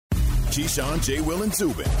Keyshawn, J. Will, and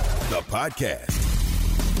Zubin, the podcast.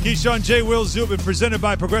 Keyshawn, J. Will, Zubin, presented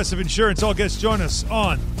by Progressive Insurance. All guests join us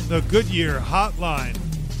on the Goodyear Hotline.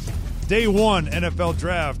 Day one NFL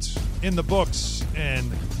draft in the books,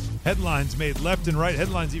 and headlines made left and right.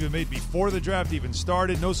 Headlines even made before the draft even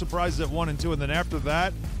started. No surprises at 1 and 2, and then after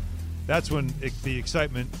that, that's when the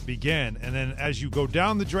excitement began. And then as you go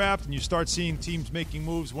down the draft and you start seeing teams making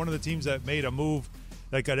moves, one of the teams that made a move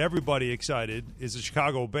that got everybody excited is the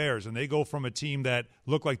Chicago Bears. And they go from a team that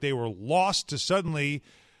looked like they were lost to suddenly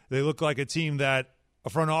they look like a team that a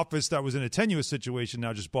front office that was in a tenuous situation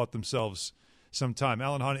now just bought themselves some time.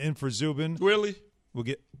 Alan Hahn in for Zubin. Really? We'll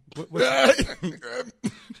get what was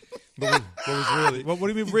really? What do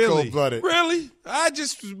you mean really? Cold-blooded. Really?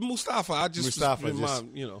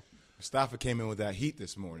 Mustafa came in with that heat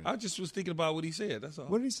this morning. I just was thinking about what he said. That's all.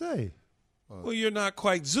 What did he say? Well, you're not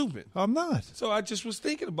quite Zubin. I'm not. So I just was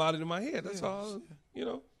thinking about it in my head. That's all.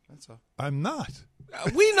 That's all. I'm not.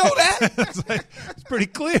 We know that. It's pretty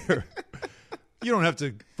clear. You don't have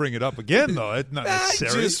to bring it up again, though. It's not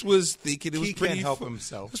necessary. I just was thinking He can't help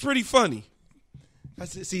himself. It's pretty funny.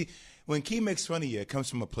 See, when Key makes fun of you, it comes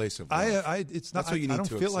from a place of love. It's not. That's what you need I don't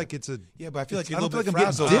to feel accept. like it's a. Yeah, but I feel like you're a I little don't bit feel like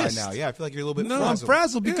I'm frazzled getting right dissed. now. Yeah, I feel like you're a little bit No, I'm frazzled.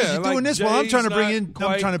 frazzled because you're doing this while I'm trying to bring in.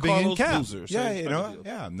 I'm trying to bring in Cap.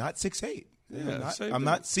 I'm not 6'8". I'm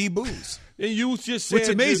not C Booze. And you just said It's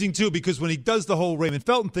amazing too because when he does the whole Raymond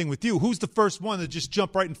Felton thing with you, who's the first one to just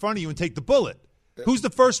jump right in front of you and take the bullet? Who's the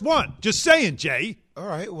first one? Just saying, Jay. All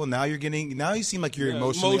right. Well, now you seem like you're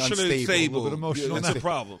emotionally unstable. Unstable. A little bit emotional. That's now. the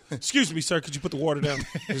problem. Excuse me, sir. Could you put the water down?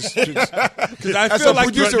 Because I That's feel what like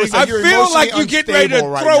producer was I saying. You're feel like you're emotionally getting ready to unstable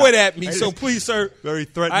right throw now. it at me. So please, sir. Very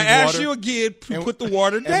threatening. I ask water. you again. Put the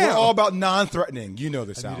water And down. we're all about non-threatening. You know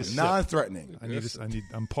this, I need Alan. a sip. Non-threatening.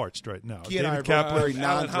 I'm parched right now. Key and I David are Kaplan. very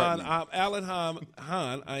non-threatening. Alan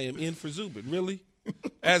Hahn, I am in for Zubin. Really?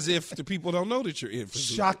 As if the people don't know that you're in for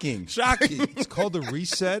Zubin. Shocking. It's called a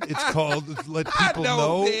reset. It's called let people I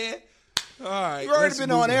know. man. All right. You've already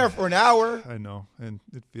been on air for an hour. I know, and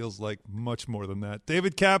it feels like much more than that.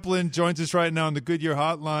 David Kaplan joins us right now on the Goodyear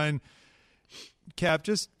Hotline. Cap,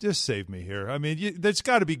 just save me here. I mean, there's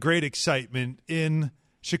got to be great excitement in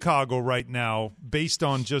Chicago right now based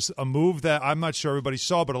on just a move that I'm not sure everybody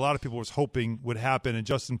saw, but a lot of people was hoping would happen, and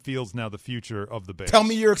Justin Fields now the future of the Bears. Tell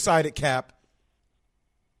me you're excited, Cap.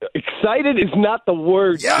 Excited is not the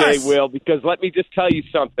word, Yes! Jay Will, because let me just tell you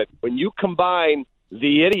something. When you combine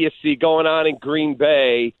the idiocy going on in Green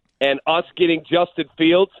Bay and us getting Justin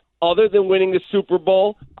Fields, other than winning the Super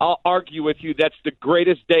Bowl, I'll argue with you that's the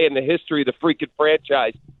greatest day in the history of the freaking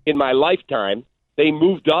franchise in my lifetime. They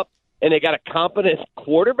moved up, and they got a competent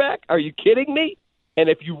quarterback? Are you kidding me? And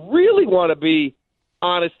if you really want to be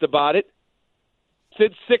honest about it,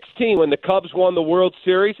 since 2016, when the Cubs won the World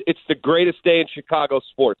Series, it's the greatest day in Chicago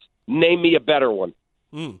sports. Name me a better one.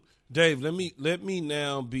 Dave, let me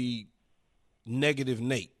now be negative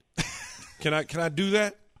Nate. Can I do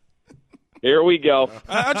that? Here we go.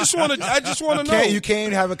 I just want to know. You can't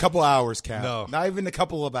even have a couple hours, Cap. No. Not even a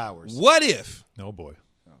couple of hours. What if No boy.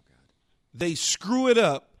 they screw it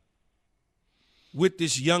up with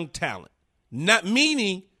this young talent? Not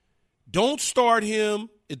meaning don't start him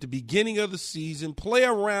at the beginning of the season, play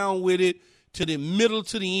around with it to the middle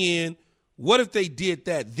to the end. What if they did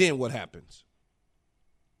that? Then what happens?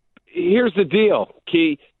 Here's the deal,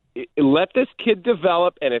 Key. Let this kid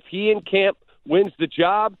develop, and if he in camp wins the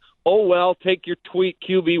job, oh, well, take your tweet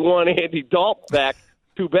QB1 Andy Dalton back.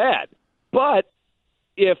 Too bad. But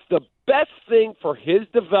if the best thing for his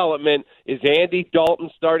development is Andy Dalton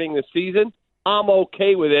starting the season, I'm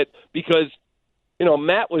okay with it because,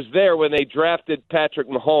 Matt was there when they drafted Patrick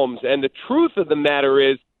Mahomes, and the truth of the matter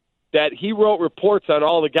is that he wrote reports on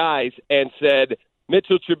all the guys and said,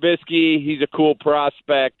 Mitchell Trubisky, he's a cool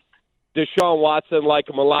prospect. Deshaun Watson, like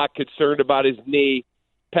him a lot, concerned about his knee.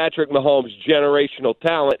 Patrick Mahomes, generational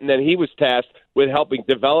talent, and then he was tasked with helping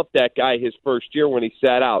develop that guy his first year when he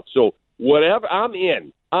sat out. So whatever, I'm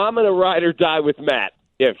in. I'm going to ride or die with Matt.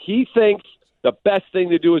 If he thinks the best thing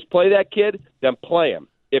to do is play that kid, then play him.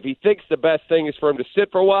 If he thinks the best thing is for him to sit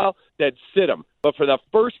for a while, then sit him. But for the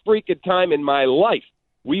first freaking time in my life,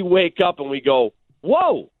 we wake up and we go,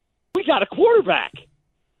 whoa, we got a quarterback.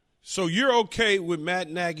 So you're okay with Matt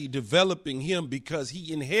Nagy developing him because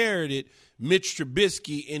he inherited Mitch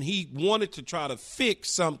Trubisky and he wanted to try to fix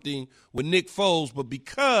something with Nick Foles, but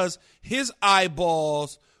because his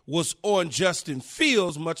eyeballs was on Justin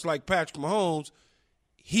Fields, much like Patrick Mahomes,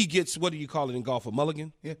 he gets, what do you call it in golf, a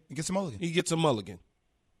mulligan? Yeah, he gets a mulligan. He gets a mulligan.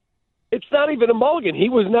 It's not even a mulligan. He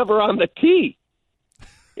was never on the tee.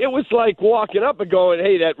 It was like walking up and going,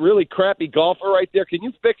 hey, that really crappy golfer right there, can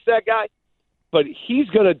you fix that guy? but he's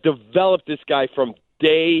going to develop this guy from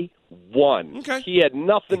day one. Okay. He had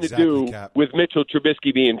nothing to do with Mitchell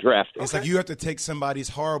Trubisky being drafted. It's like you have to take somebody's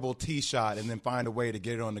horrible tee shot and then find a way to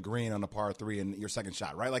get it on the green on a par 3 in your second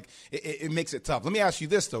shot, right? Like, it makes it tough. Let me ask you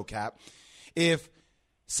this, though, Cap. If,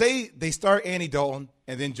 say, they start Andy Dalton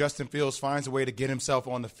and then Justin Fields finds a way to get himself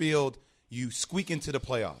on the field, you squeak into the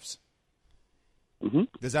playoffs. Mm-hmm.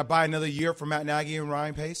 Does that buy another year for Matt Nagy and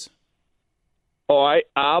Ryan Pace? Oh,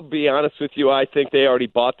 I'll be honest with you. I think they already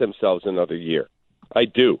bought themselves another year. I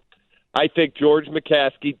do. I think George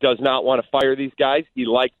McCaskey does not want to fire these guys. He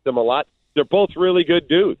likes them a lot. They're both really good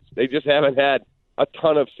dudes. They just haven't had a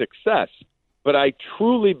ton of success. But I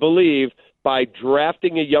truly believe by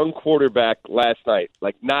drafting a young quarterback last night,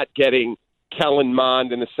 like not getting Kellen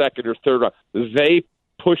Mond in the second or third round, they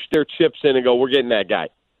push their chips in and go, we're getting that guy.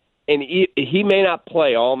 And he may not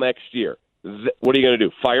play all next year. What are you going to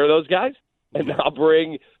do, fire those guys? And now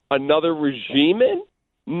bring another regime in?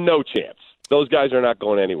 No chance. Those guys are not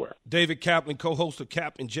going anywhere. David Kaplan, co-host of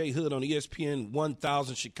Cap and J Hood on ESPN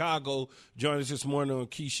 1000 Chicago, joined us this morning on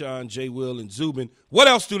Keyshawn, J. Will, and Zubin. What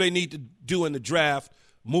else do they need to do in the draft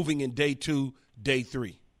moving in day 2, day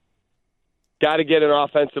 3? Got to get an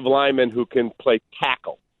offensive lineman who can play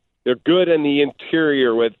tackle. They're good in the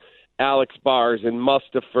interior with Alex Bars and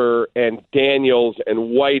Mustapher and Daniels and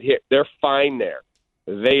Whitehair. They're fine there.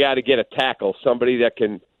 They got to get a tackle, somebody that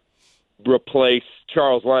can replace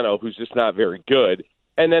Charles Leno, who's just not very good.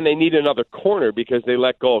 And then they need another corner because they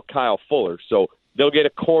let go of Kyle Fuller. So they'll get a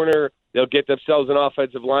corner, they'll get themselves an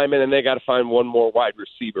offensive lineman, and they got to find one more wide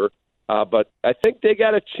receiver. But I think they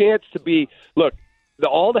got a chance to be – look,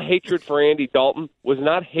 all the hatred for Andy Dalton was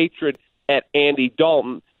not hatred at Andy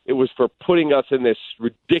Dalton. It was for putting us in this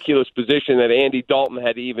ridiculous position that Andy Dalton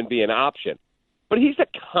had to even be an option. But he's a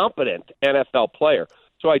competent NFL player.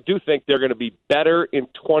 So I do think they're going to be better in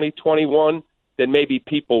 2021 than maybe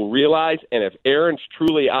people realize. And if Aaron's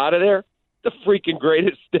truly out of there, the freaking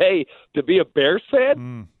greatest day to be a Bears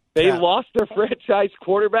fan. They lost their franchise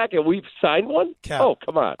quarterback, and we've signed one? Cap, oh,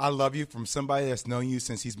 come on. I love you from somebody that's known you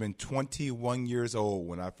since he's been 21 years old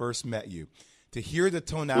when I first met you. To hear the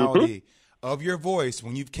tonality of your voice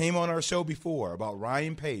when you came on our show before about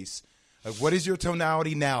Ryan Pace, like what is your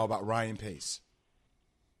tonality now about Ryan Pace?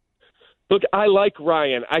 Look, I like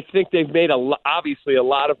Ryan. I think they've made obviously a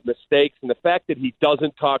lot of mistakes, and the fact that he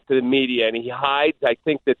doesn't talk to the media and he hides, I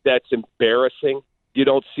think that's embarrassing. You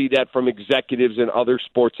don't see that from executives in other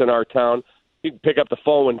sports in our town. You can pick up the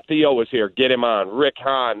phone when Theo was here, get him on. Rick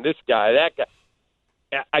Hahn, this guy, that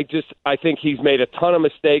guy. I think he's made a ton of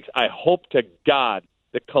mistakes. I hope to God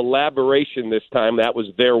the collaboration this time, that was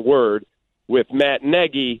their word, with Matt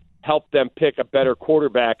Nagy helped them pick a better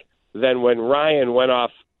quarterback than when Ryan went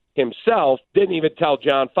off himself, didn't even tell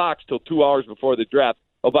John Fox till 2 hours before the draft,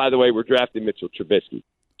 oh, by the way, we're drafting Mitchell Trubisky.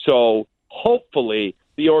 So hopefully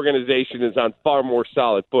the organization is on far more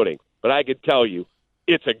solid footing. But I can tell you,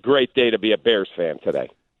 it's a great day to be a Bears fan today.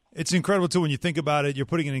 It's incredible, too, when you think about it. You're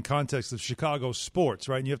putting it in context of Chicago sports,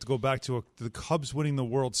 right? And you have to go back to the Cubs winning the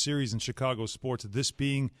World Series in Chicago sports, this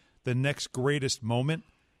being the next greatest moment.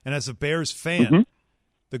 And as a Bears fan,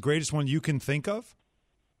 the greatest one you can think of?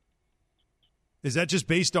 Is that just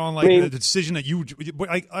based on the decision that you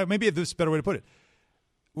 – maybe this is a better way to put it.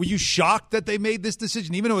 Were you shocked that they made this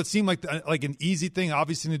decision, even though it seemed like an easy thing,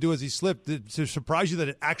 obvious thing to do as he slipped, to surprise you that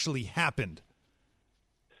it actually happened?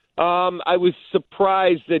 I was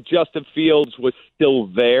surprised that Justin Fields was still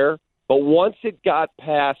there. But once it got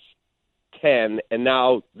past 10, and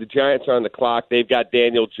now the Giants are on the clock, they've got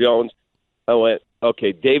Daniel Jones, I went,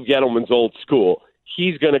 okay, Dave Gettleman's old school.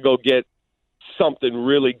 He's going to go get something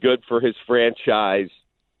really good for his franchise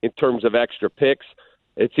in terms of extra picks.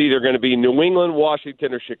 It's either going to be New England,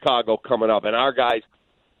 Washington, or Chicago coming up, and our guys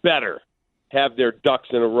better have their ducks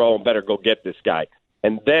in a row and better go get this guy.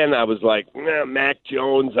 And then I was like, Mac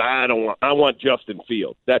Jones, I want Justin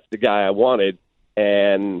Fields. That's the guy I wanted,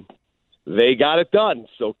 and they got it done,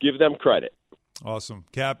 so give them credit. Awesome.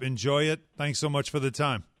 Cap, enjoy it. Thanks so much for the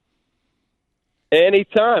time.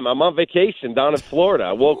 Anytime. I'm on vacation down in Florida.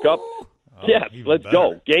 I woke up. Yes, let's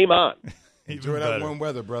go. Game on. Enjoy that warm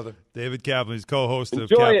weather, brother. David Kaplan is co-host of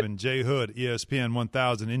Kaplan J. Hood, ESPN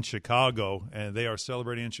 1000 in Chicago, and they are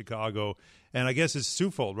celebrating in Chicago. And I guess it's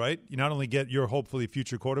twofold, right? You not only get your hopefully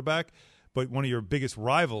future quarterback, but one of your biggest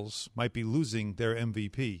rivals might be losing their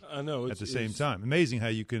MVP. I know at the same time. Amazing how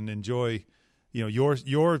you can enjoy,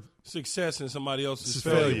 your success and somebody else's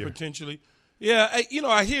failure potentially. Yeah,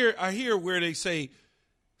 I hear where they say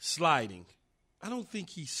sliding. I don't think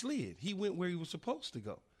he slid. He went where he was supposed to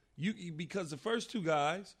go. Because the first two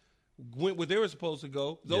guys went where they were supposed to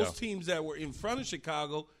go. Those teams that were in front of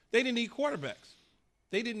Chicago They didn't need quarterbacks.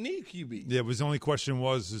 They didn't need QBs. Yeah, it was the only question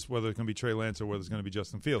is whether it's going to be Trey Lance or whether it's going to be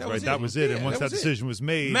Justin Fields, right? That was it. Yeah, and once that decision was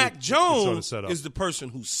made, Mac it Jones sort of set up. is the person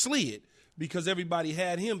who slid because everybody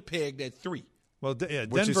had him pegged at 3. Well, Denver,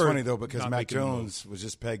 which is funny, though, because Mac making Jones was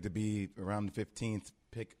just pegged to be around the 15th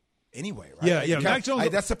pick anyway, right? Yeah. Mac Jones.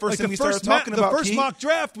 That's the first like thing we started talking about. The first mock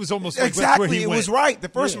draft was almost like exactly. that's where he went. Was right. The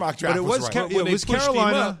first mock draft but it was right. It was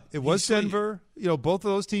Carolina. Up, it was Denver. Both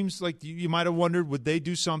of those teams, like you might have wondered, would they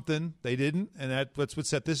do something? They didn't, and that's what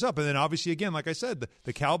set this up. And then obviously, again, like I said,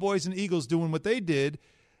 the Cowboys and Eagles doing what they did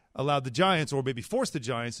allowed the Giants, or maybe forced the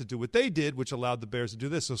Giants to do what they did, which allowed the Bears to do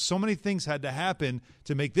this. So many things had to happen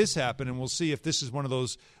to make this happen, and we'll see if this is one of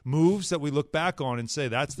those moves that we look back on and say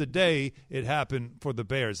that's the day it happened for the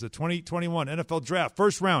Bears. The 2021 NFL Draft,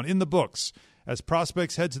 first round in the books. As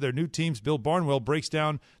prospects head to their new teams, Bill Barnwell breaks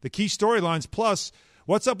down the key storylines, plus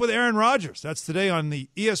what's up with Aaron Rodgers. That's today on the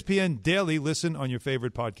ESPN Daily. Listen on your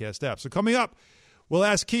favorite podcast app. So coming up, we'll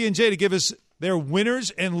ask Key and Jay to give us their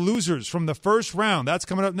winners and losers from the first round. That's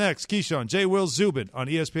coming up next. Keyshawn, Jay, Will, Zubin on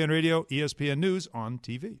ESPN Radio, ESPN News on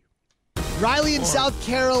TV. Riley in South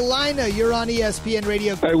Carolina, you're on ESPN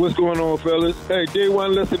Radio. Hey, what's going on, fellas? Hey, Day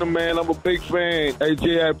One listener, man. I'm a big fan. Hey,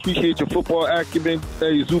 Jay, I appreciate your football acumen.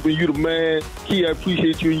 Hey, Zubin, you the man. Key, I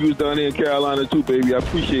appreciate you, and you was down there in Carolina, too, baby. I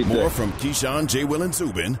appreciate that. More from Keyshawn, Jay, Will, and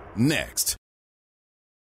Zubin next.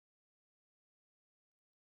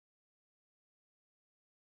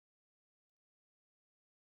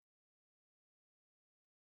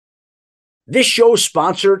 This show is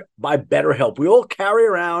sponsored by BetterHelp. We all carry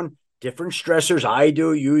around different stressors. I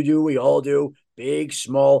do, you do, we all do, big,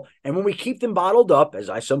 small. And when we keep them bottled up, as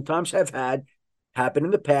I sometimes have had happen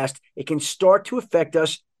in the past, it can start to affect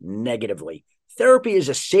us negatively. Therapy is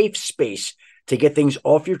a safe space to get things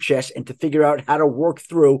off your chest and to figure out how to work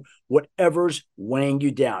through whatever's weighing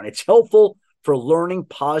you down. It's helpful for learning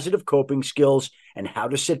positive coping skills and how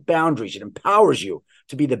to set boundaries. It empowers you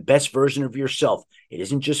to be the best version of yourself. It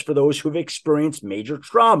isn't just for those who have experienced major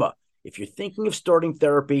trauma. If you're thinking of starting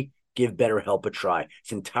therapy, give BetterHelp a try.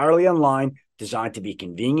 It's entirely online, designed to be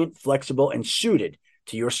convenient, flexible, and suited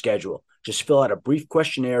to your schedule. Just fill out a brief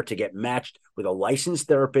questionnaire to get matched with a licensed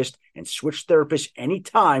therapist and switch therapists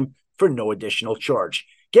anytime for no additional charge.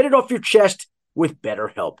 Get it off your chest with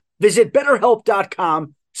BetterHelp. Visit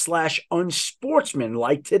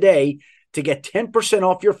BetterHelp.com/unsportsmanlike today to get 10%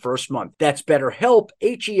 off your first month. That's BetterHelp,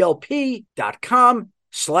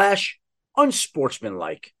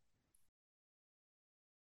 HELP.com/unsportsmanlike.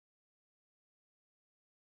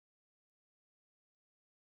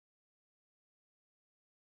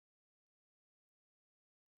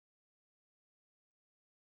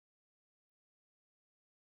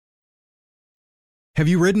 Have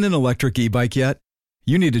you ridden an electric e-bike yet?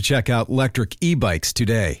 You need to check out Electric E-Bikes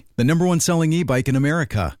today, the #1 selling e-bike in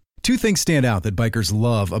America. Two things stand out that bikers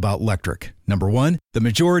love about Electric. Number one, the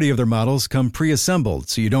majority of their models come pre-assembled,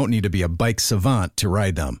 so you don't need to be a bike savant to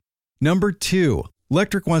ride them. Number two,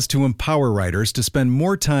 Electric wants to empower riders to spend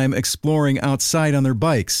more time exploring outside on their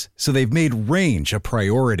bikes, so they've made range a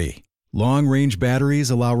priority. Long-range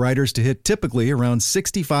batteries allow riders to hit typically around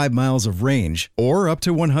 65 miles of range, or up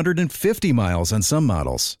to 150 miles on some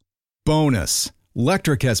models. Bonus,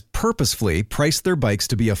 Electric has purposefully priced their bikes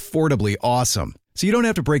to be affordably awesome, so you don't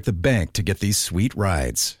have to break the bank to get these sweet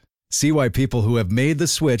rides. See why people who have made the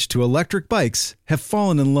switch to electric bikes have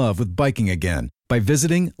fallen in love with biking again by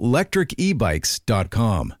visiting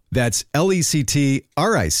electricebikes.com. That's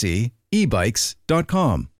LECTRIC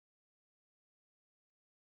ebikes.com.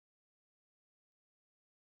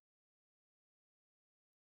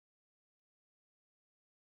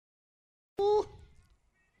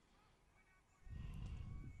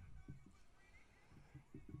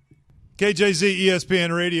 KJZ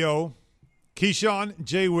ESPN Radio. Keyshawn,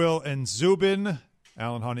 Jay, Will, and Zubin.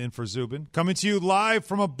 Alan Hunt in for Zubin. Coming to you live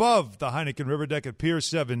from above the Heineken River Deck at Pier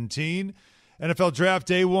 17. NFL Draft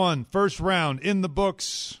Day 1, first round in the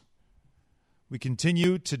books. We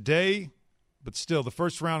continue today, but still the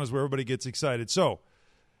first round is where everybody gets excited. So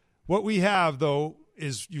what we have, though,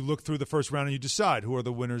 is you look through the first round and you decide who are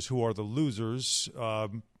the winners, who are the losers.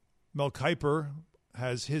 Mel Kiper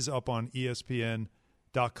has his up on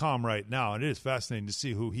ESPN.com right now, and it is fascinating to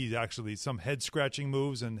see who he's actually, some head-scratching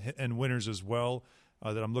moves and winners as well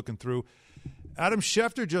that I'm looking through. Adam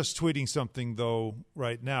Schefter just tweeting something, though,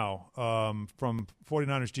 right now from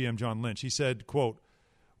 49ers GM John Lynch. He said, quote,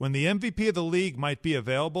 "When the MVP of the league might be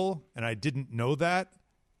available, and I didn't know that,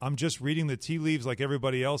 I'm just reading the tea leaves like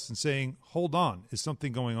everybody else and saying, hold on, is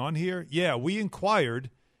something going on here? Yeah, we inquired,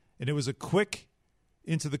 and it was a quick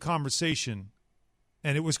into the conversation.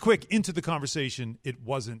 And it was quick into the conversation. It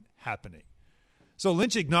wasn't happening." So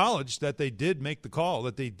Lynch acknowledged that they did make the call,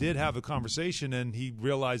 that they did have a conversation, and he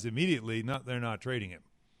realized immediately they're not trading him.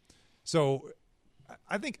 So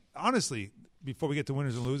I think, honestly, before we get to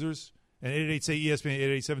winners and losers, and 888-SAY-ESPN,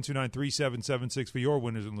 888-729-3776 for your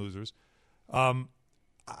winners and losers, I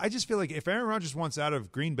just feel like if Aaron Rodgers wants out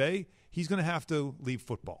of Green Bay, he's going to have to leave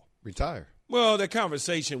football. Retire. Well, that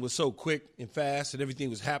conversation was so quick and fast, and everything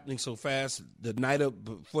was happening so fast. The night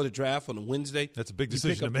before the draft on a Wednesday, that's a big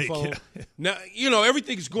decision to make. Now,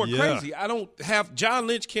 everything is going crazy. John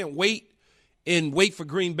Lynch can't wait for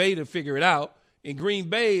Green Bay to figure it out, and Green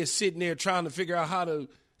Bay is sitting there trying to figure out how to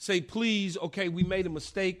say, please, okay, we made a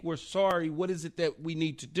mistake. We're sorry. What is it that we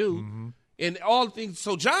need to do? Mm-hmm. And all the things.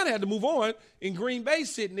 So John had to move on, and Green Bay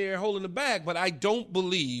sitting there holding the bag. But I don't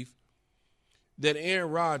believe that Aaron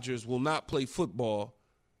Rodgers will not play football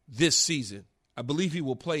this season. I believe he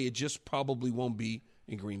will play. It just probably won't be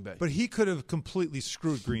in Green Bay. But he could have completely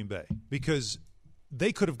screwed Green Bay because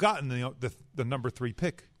they could have gotten the number 3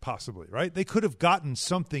 pick possibly, right? They could have gotten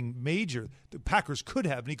something major. The Packers could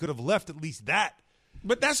have, and he could have left at least that.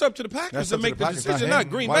 But that's up to the Packers to make the decision, not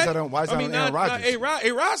Green Bay. Why is that on Aaron Rodgers?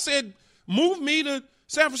 A-Rod said, move me to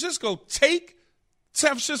San Francisco. Take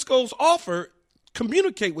San Francisco's offer.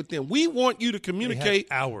 Communicate with them. We want you to communicate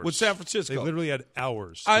with San Francisco. They literally had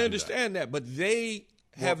hours. I understand that, but they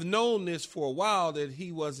have known this for a while that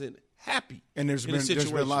he wasn't happy. And there's been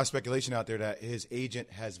a lot of speculation out there that his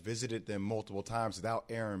agent has visited them multiple times without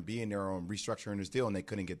Aaron being there on restructuring his deal, and they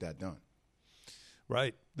couldn't get that done.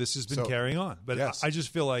 Right. This has been carrying on. But yes. I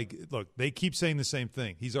just feel like, look, they keep saying the same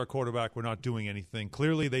thing. He's our quarterback. We're not doing anything.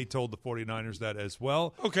 Clearly, they told the 49ers that as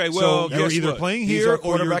well. Okay, well, so you're either playing here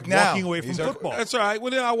or you're walking away from football. That's all right.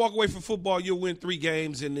 Well, then I'll walk away from football. You'll win 3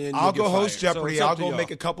 games, and then I'll go host Jeopardy. I'll go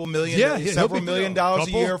make a couple million, several $1 million a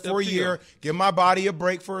year for a year, give my body a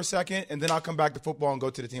break for a second, and then I'll come back to football and go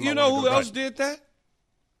to the team. You know who else did that?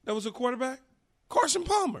 That was a quarterback? Carson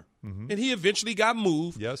Palmer. Mm-hmm. And he eventually got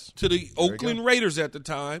moved to the Oakland Raiders at the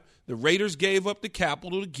time. The Raiders gave up the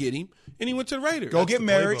capital to get him, and he went to the Raiders. Go get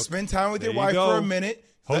married, spend time with your wife for a minute.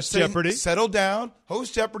 Host Jeopardy. Settle down,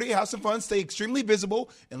 host Jeopardy, have some fun, stay extremely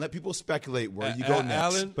visible, and let people speculate where you go next.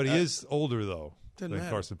 Alan, but he is older, though, than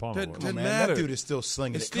Carson Palmer. Doesn't matter. That dude is still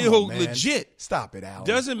slinging it. It's still on, legit. Stop it, Alan.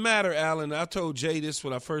 Doesn't matter, Alan. I told Jay this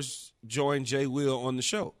when I first joined Jay Will on the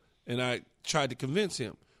show, and I tried to convince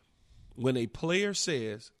him. When a player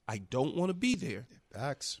says, I don't want to be there,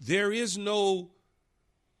 there is no,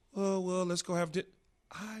 let's go have dinner.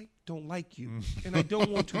 I don't like you, and I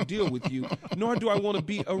don't want to deal with you, nor do I want to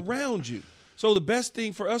be around you. So the best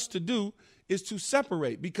thing for us to do is to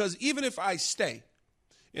separate, because even if I stay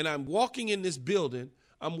and I'm walking in this building,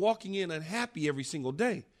 I'm walking in unhappy every single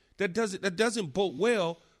day. That doesn't bode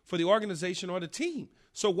well for the organization or the team.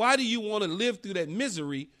 So why do you want to live through that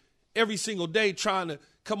misery every single day trying to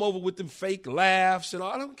come over with them fake laughs and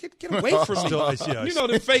all? I don't get away from me. You know,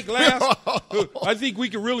 them fake laughs. I think we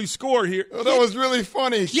can really score here. That was really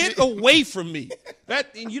funny. Get away from me.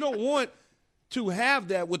 And you don't want to have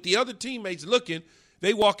that with the other teammates looking.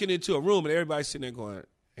 They walking into a room and everybody's sitting there going,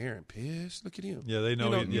 Aaron pissed. Look at him. Yeah, they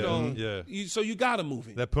know. So you got to move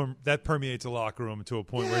him. That permeates a locker room to a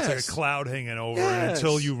point where it's like a cloud hanging over it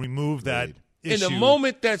until you remove that issue. In the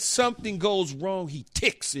moment that something goes wrong, he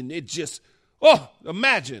ticks, and it just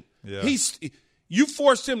imagine. Yeah. You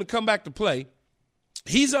forced him to come back to play.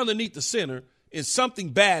 He's underneath the center, and something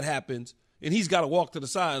bad happens, and he's got to walk to the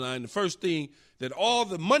sideline. The first thing that all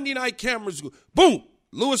the Monday night cameras go, boom,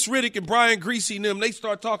 Louis Riddick and Brian Greasy and them, they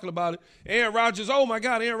start talking about it. Aaron Rodgers, oh, my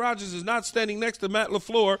God, Aaron Rodgers is not standing next to Matt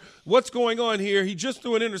LaFleur. What's going on here? He just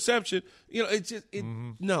threw an interception. You know, it's just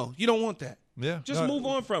no, you don't want that. Yeah. Just move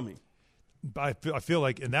on from him. I feel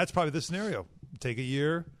like, and that's probably the scenario. Take a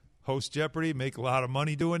year, host Jeopardy, make a lot of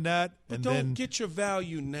money doing that. But don't get your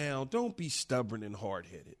value now. Don't be stubborn and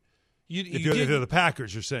hard-headed. If you're the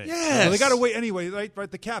Packers, you're saying. Yes. Well, they got to wait anyway, right?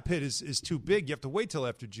 The cap hit is too big. You have to wait till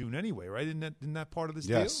after June anyway, right? Isn't that part of this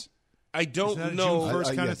deal? I don't Isn't that know. A June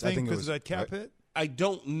 1st kind of thing because of that cap hit? I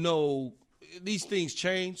don't know. These things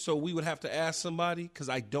change, so we would have to ask somebody because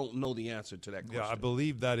I don't know the answer to that question. Yeah, I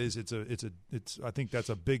believe that is. I think that's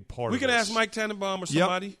a big part. We of can this. ask Mike Tannenbaum or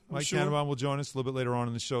somebody. Yep. Mike Tannenbaum will join us a little bit later on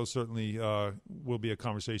in the show. Certainly, will be a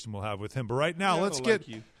conversation we'll have with him. But right now, let's get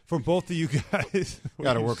from both of you guys.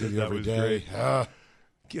 Got to work with you every day.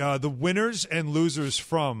 The winners and losers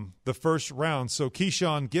from the first round. So,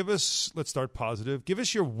 Keyshawn, let's start positive. Give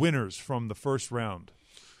us your winners from the first round.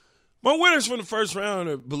 My winners from the first round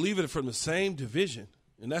are, believe it, from the same division,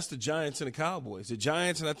 and that's the Giants and the Cowboys. The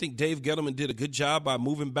Giants, and I think Dave Gettleman did a good job by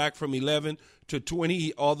moving back from 11 to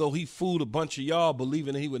 20, although he fooled a bunch of y'all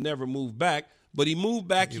believing that he would never move back. But he moved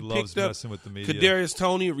back. He He loves picked up messing with the media. Kadarius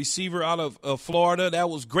Toney, a receiver out of Florida. That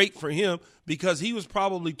was great for him because he was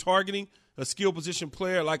probably targeting a skill position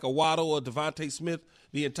player like a Waddle or Devontae Smith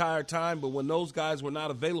the entire time. But when those guys were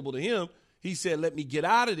not available to him, he said, let me get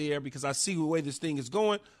out of there because I see the way this thing is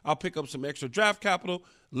going. I'll pick up some extra draft capital.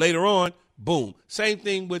 Later on, boom. Same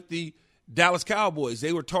thing with the Dallas Cowboys.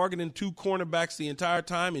 They were targeting 2 cornerbacks the entire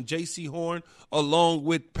time, and J.C. Horn along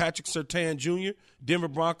with Patrick Surtain Jr. Denver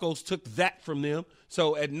Broncos took that from them.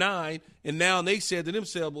 So at 9, and now they said to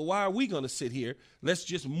themselves, well, why are we going to sit here? Let's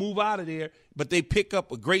just move out of there. But they pick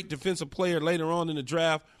up a great defensive player later on in the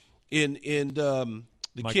draft in the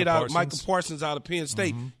kid out, Michael Parsons out of Penn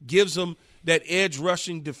State, gives them that edge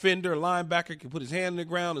rushing defender, linebacker, can put his hand in the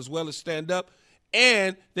ground as well as stand up,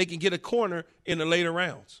 and they can get a corner in the later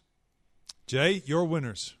rounds. Jay, your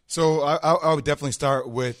winners. So I would definitely start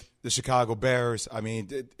with the Chicago Bears. I mean,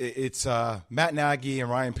 it's Matt Nagy and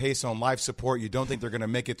Ryan Pace on life support. You don't think they're going to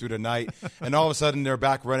make it through the night, and all of a sudden they're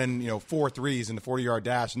back running 4 threes in the 40-yard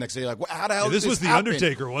dash. The next day, you're like, well, how the hell did this was the happen?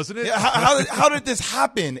 Undertaker, wasn't it? Yeah, how did this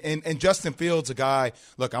happen? And Justin Fields, a guy,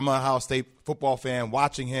 look, I'm an Ohio State football fan,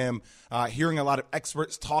 watching him, hearing a lot of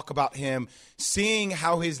experts talk about him, seeing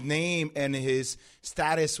how his name and his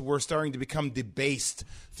status were starting to become debased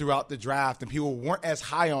throughout the draft, and people weren't as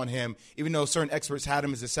high on him, even though certain experts had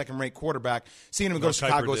him as a second-rate quarterback. Seeing him go to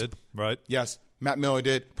Chicago. Did, right? Yes, Matt Miller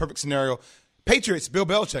did. Perfect scenario. Patriots, Bill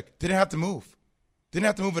Belichick, didn't have to move. Didn't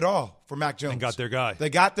have to move at all for Mac Jones. And got their guy. They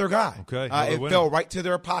got their guy. Okay. It fell right to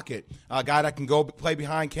their pocket. A guy that can go play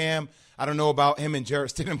behind Cam. I don't know about him and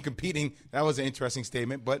Jarrett Stidham competing. That was an interesting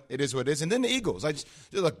statement, but it is what it is. And then the Eagles.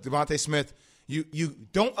 Look, Devontae Smith, you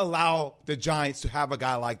don't allow the Giants to have a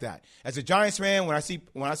guy like that. As a Giants fan, when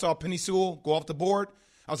I saw Penny Sewell go off the board,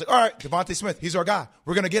 I was like, all right, Devontae Smith, he's our guy.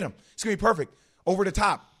 We're going to get him. It's going to be perfect. Over the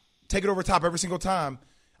top. Take it over the top every single time.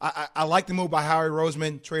 I like the move by Howie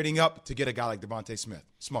Roseman, trading up to get a guy like Devontae Smith.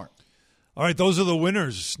 Smart. All right, those are the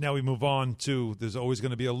winners. Now we move on to there's always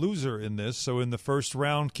going to be a loser in this. So in the first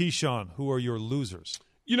round, Keyshawn, who are your losers?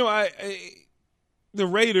 The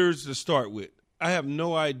Raiders to start with. I have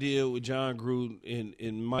no idea what John Gruden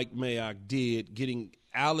and Mike Mayock did getting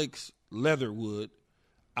Alex Leatherwood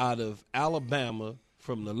out of Alabama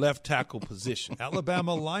from the left tackle position.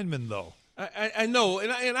 Alabama lineman, though. I know,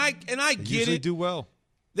 and I get usually it. Do well.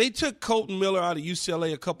 They took Colton Miller out of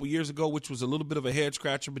UCLA a couple years ago, which was a little bit of a head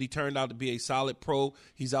scratcher, but he turned out to be a solid pro.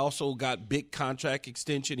 He's also got big contract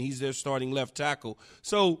extension. He's their starting left tackle.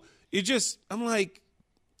 So I'm like,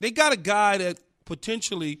 they got a guy that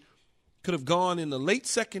potentially could have gone in the late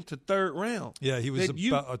second to third round. Yeah, he was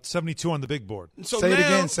about 72 on the big board. So Say it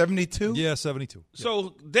again, 72? Yeah, 72.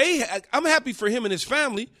 So I'm happy for him and his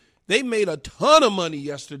family. They made a ton of money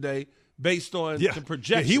yesterday based on the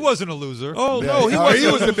projection. Yeah, he wasn't a loser. Oh, no, he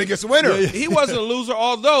was the biggest winner. He wasn't a loser,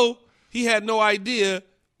 although he had no idea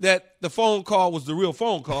that the phone call was the real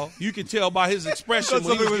phone call. You can tell by his expression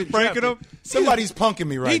when he was pranking him. Somebody's punking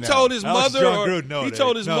me right now. He told his mother,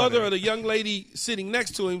 or the young lady sitting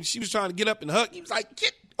next to him, she was trying to get up and hug. He was like,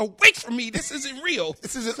 "Get away from me! This isn't real.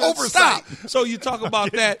 This is an oversight." Stop. So you talk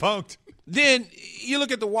about that. Punked. Then you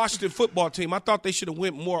look at the Washington football team. I thought they should have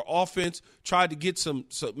went more offense, tried to get some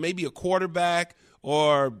maybe a quarterback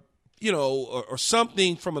or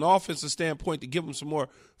something from an offensive standpoint to give them some more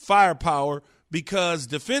firepower. Because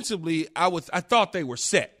defensively, I thought they were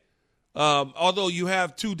set. Although you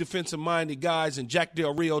have 2 defensive-minded guys, and Jack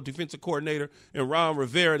Del Rio, defensive coordinator, and Ron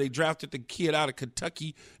Rivera, they drafted the kid out of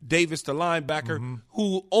Kentucky, Davis, the linebacker,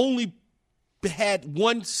 who only had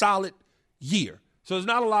 1 solid year. So there's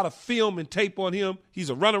not a lot of film and tape on him. He's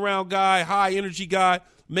a runaround guy, high-energy guy,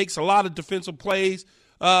 makes a lot of defensive plays.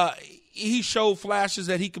 He showed flashes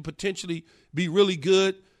that he could potentially be really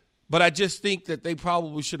good. But I just think that they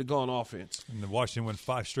probably should have gone offense. And Washington went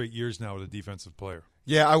 5 straight years now with a defensive player.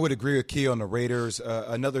 Yeah, I would agree with Key on the Raiders.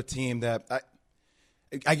 Another team that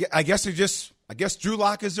I guess Drew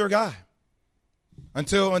Lock is their guy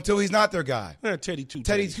until he's not their guy. Teddy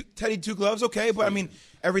Two Gloves, okay, but I mean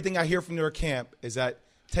everything I hear from their camp is that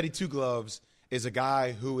Teddy Two Gloves is a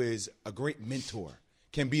guy who is a great mentor,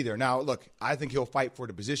 can be there. Now, look, I think he'll fight for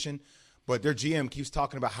the position, but their GM keeps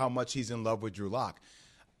talking about how much he's in love with Drew Lock.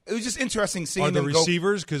 It was just interesting seeing them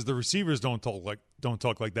receivers, because the receivers don't talk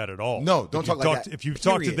like that at all. No, don't talk like that. If you've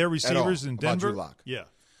talked to their receivers in Denver, yeah.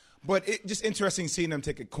 But just interesting seeing them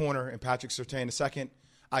take a corner and Patrick Surtain II.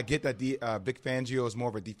 I get that Vic Fangio is more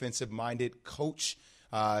of a defensive-minded coach.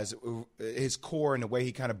 His core and the way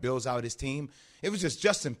he kind of builds out his team. It was just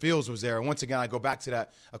Justin Fields was there. And once again, I go back to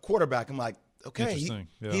that, a quarterback. I'm like, okay,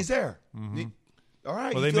 he's there. Mm-hmm. All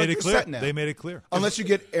right. Well, you they feel made like it you're clear. set now. They made it clear. Unless you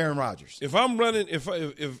get Aaron Rodgers. If I'm running,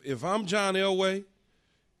 if I'm John Elway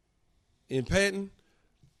in Patton,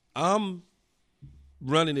 I'm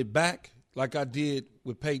running it back like I did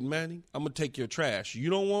with Peyton Manning. I'm gonna take your trash. You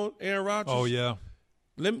don't want Aaron Rodgers? Oh yeah.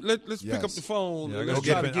 Let's pick up the phone. Yeah, and I let's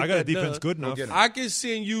got try to get a that defense done. good enough. I can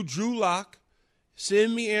send you Drew Lock,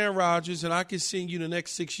 send me Aaron Rodgers, and I can send you the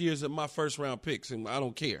next 6 years of my first round picks, and I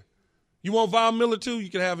don't care. You want Von Miller too? You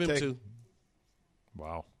can have him too.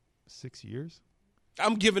 Wow, 6 years.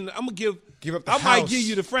 I'm gonna give up the I house. might give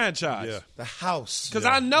you the franchise. Yeah. The house. Because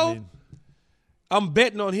I know I'm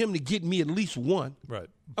betting on him to get me at least one. Right.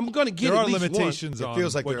 I'm going to get there at are least limitations It on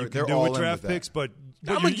feels like what they're- you they're can do all with in draft with that. picks, but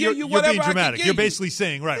I'ma give you you're whatever being I can dramatic. give You're you. basically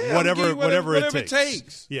saying, right, Yeah, I'll give you whatever whatever it it takes.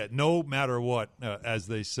 takes. Yeah, no matter what, as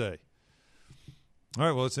they say. All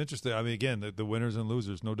right, well, it's interesting. I mean, again, the winners and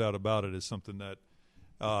losers, no doubt about it, is something that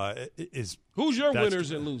is. Who's your that's-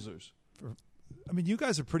 winners and losers? I mean, you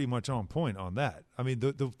guys are pretty much on point on that. I mean, the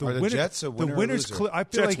Are the winner, Jets a the winner or winners. loser? I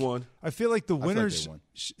feel Jets like won. I feel like the feel like winners. they won.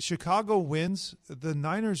 Chicago wins. The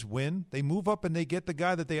Niners win. They move up and they get the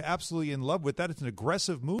guy that they're absolutely in love with. That is an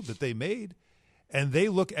aggressive move that they made, and they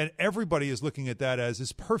look. And everybody is looking at that as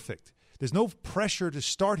is perfect. There's no pressure to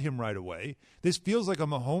start him right away. This feels like a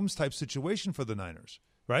Mahomes type situation for the Niners,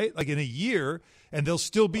 right? Like in a year, and they'll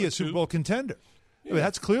still be a Super Bowl contender. I mean,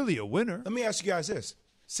 that's clearly a winner. Let me ask you guys this.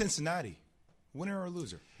 Cincinnati, winner or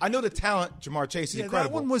loser? I know the talent, Jamar Chase, is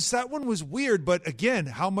incredible. That one was weird, but again,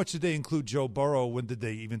 how much did they include Joe Burrow? When did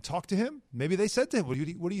they even talk to him? Maybe they said to him,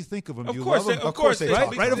 "What do you think of him? Of Do you course love him?" they- of course they right,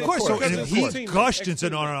 talk. right, of course. So, Because and it's he ex-team, gushed and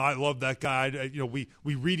said, ex-team. "No, I love that guy."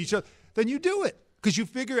 We read each other. Then you do it because you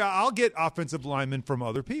figure out I'll get offensive linemen from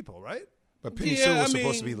other people, right? But Penny Yeah, Sewell was I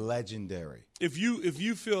supposed to mean- be legendary. If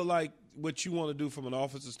you feel like what you want to do from an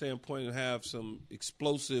offensive standpoint and have some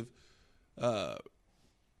explosive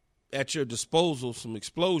at your disposal, some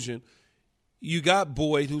explosion, you got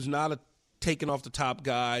Boyd, who's not a taken off the top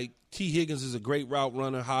guy. T. Higgins is a great route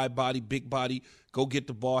runner, high body, big body, go get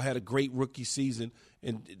the ball, had a great rookie season,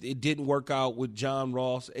 and it didn't work out with John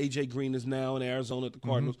Ross. A.J. Green is now in Arizona at the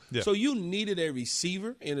Cardinals. Yeah. So you needed a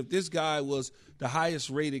receiver, and if this guy was the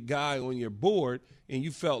highest-rated guy on your board and you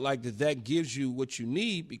felt like that gives you what you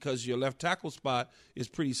need because your left tackle spot is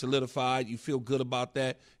pretty solidified, you feel good about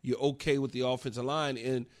that, you're okay with the offensive line,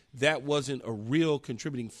 and that wasn't a real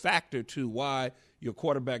contributing factor to why your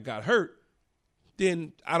quarterback got hurt,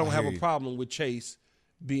 then I don't have a problem with Chase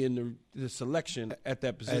being the selection at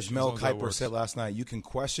that position. As Mel long as that Kiper works. said last night, you can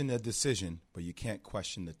question the decision, but you can't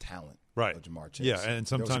question the talent of Jamar Chase. Yeah, and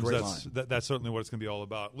That was a sometimes great that's certainly what it's going to be all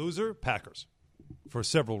about. Loser, Packers, for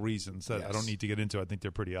several reasons that I Yes. don't need to get into. I think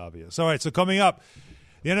they're pretty obvious. All right, so coming up,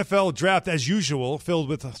 the NFL draft, as usual, filled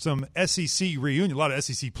with some SEC reunion, a lot of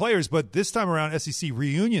SEC players, but this time around, SEC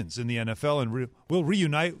reunions in the NFL, and we'll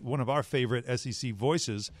reunite one of our favorite SEC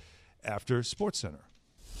voices after SportsCenter.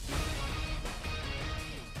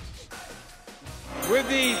 With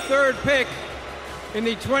the third pick in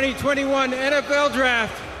the 2021 NFL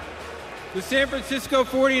Draft, the San Francisco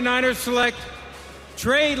 49ers select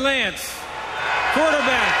Trey Lance,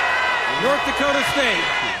 quarterback, North Dakota State.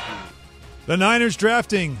 The Niners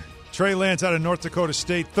drafting Trey Lance out of North Dakota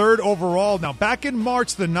State, third overall. Now, back in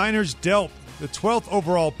March, the Niners dealt the 12th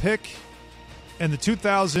overall pick and the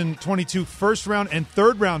 2022 first-round and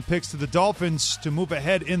third-round picks to the Dolphins to move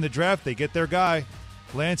ahead in the draft. They get their guy.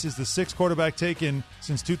 Lance is the sixth quarterback taken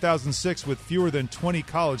since 2006 with fewer than 20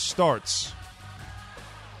 college starts.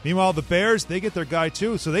 Meanwhile, the Bears, they get their guy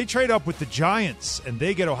too. So they trade up with the Giants, and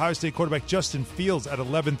they get Ohio State quarterback Justin Fields at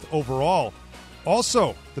 11th overall.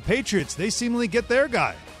 Also, the Patriots, they seemingly get their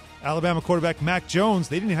guy. Alabama quarterback Mac Jones,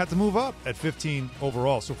 they didn't have to move up at 15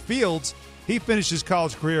 overall. So Fields, he finished his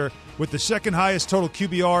college career with the second highest total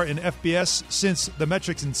QBR in FBS since the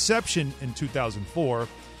metric's inception in 2004.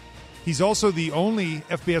 He's also the only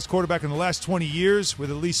FBS quarterback in the last 20 years with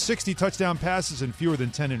at least 60 touchdown passes and fewer than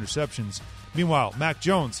 10 interceptions. Meanwhile, Mac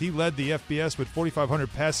Jones, he led the FBS with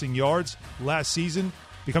 4,500 passing yards last season,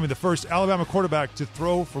 becoming the first Alabama quarterback to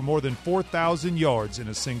throw for more than 4,000 yards in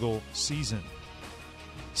a single season.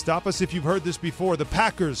 Stop us if you've heard this before. The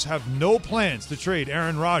Packers have no plans to trade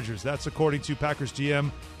Aaron Rodgers. That's according to Packers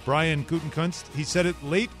GM Brian Gutekunst. He said it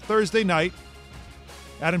late Thursday night.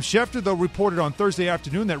 Adam Schefter, though, reported on Thursday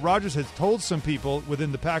afternoon that Rodgers has told some people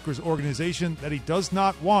within the Packers organization that he does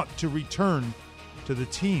not want to return to the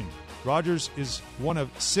team. Rodgers is one of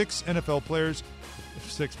six players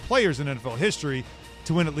in NFL history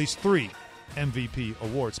to win at least 3 MVP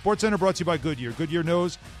awards. SportsCenter brought to you by Goodyear. Goodyear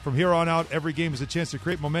knows from here on out, every game is a chance to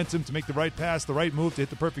create momentum, to make the right pass, the right move, to hit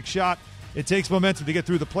the perfect shot. It takes momentum to get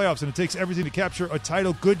through the playoffs, and it takes everything to capture a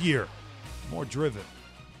title. Goodyear. more driven.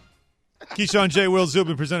 Keyshawn, J. Will,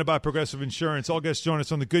 Zubin, presented by Progressive Insurance. All guests join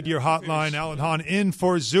us on the Goodyear Hotline. Alan Hahn in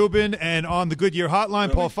for Zubin. And on the Goodyear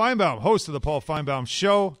Hotline, Paul Finebaum, host of the Paul Finebaum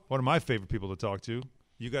Show. One of my favorite people to talk to.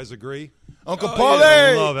 You guys agree? Uncle Paulie!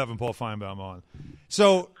 I love having Paul Finebaum on.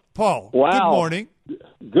 So, Paul, wow. Good morning.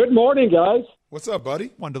 Good morning, guys. What's up,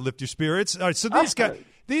 buddy? Wanted to lift your spirits. All right, so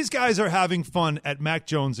these guys are having fun at Mac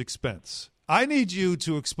Jones' expense. I need you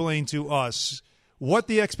to explain to us what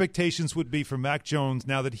the expectations would be for Mac Jones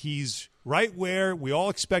now that he's right where we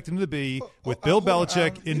all expect him to be with Bill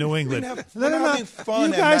Belichick in New England. We're having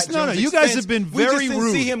fun you guys, at Mac Jones' you guys expense. have been We very just didn't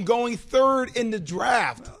rude. see him going third in the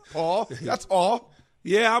draft, Paul. That's all.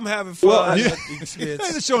 Yeah, I'm having fun.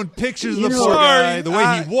 They're showing pictures of the know, poor guy, the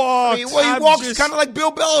way he walks. I mean, he walks kind of like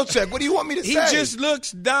Bill Belichick. What do you want me to He say? just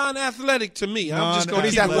looks non-athletic to me. I'm just going to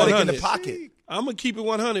he's keep it athletic 100. in the pocket. I'm going to keep it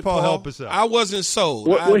 100, Paul, Paul. help us out. I wasn't sold.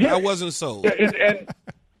 Well, I wasn't sold.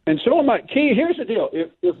 And so am I. Key, here's the deal.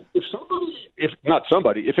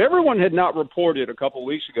 If everyone had not reported a couple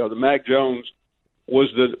weeks ago that Mac Jones was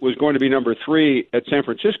going to be number 3 at San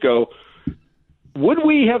Francisco, would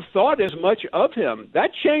we have thought as much of him? That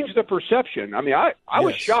changed the perception. I mean, I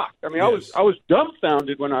was shocked. I mean, I was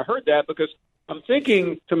dumbfounded when I heard that, because I'm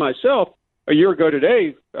thinking to myself, a year ago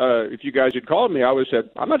today, if you guys had called me, I would have said,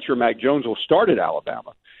 I'm not sure Mac Jones will start at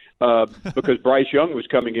Alabama. Because Bryce Young was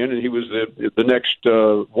coming in and he was the next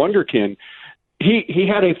wonderkin. He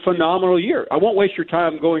had a phenomenal year. I won't waste your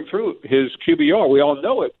time going through his QBR. We all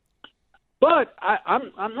know it. But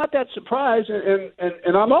I'm not that surprised,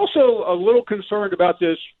 and I'm also a little concerned about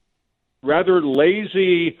this rather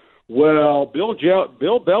lazy, well, Bill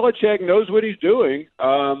Belichick knows what he's doing.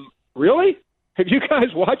 Really? Have you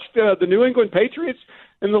guys watched the New England Patriots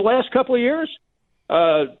in the last couple of years?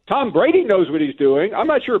 Tom Brady knows what he's doing. I'm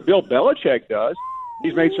not sure Bill Belichick does.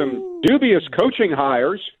 He's made some dubious coaching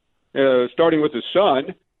hires, starting with his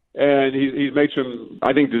son, and he's made some,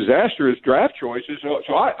 I think, disastrous draft choices.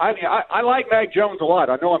 So I like Mac Jones a lot.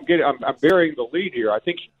 I know I'm burying the lead here. I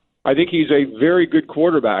think he's a very good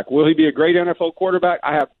quarterback. Will he be a great NFL quarterback?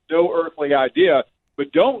 I have no earthly idea.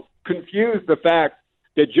 But don't confuse the fact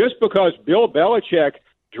that just because Bill Belichick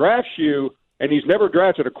drafts you and he's never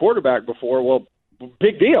drafted a quarterback before, well,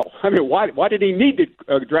 big deal. I mean, why did he need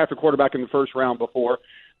to draft a quarterback in the first round before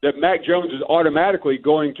that Mac Jones is automatically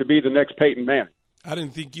going to be the next Peyton Manning? I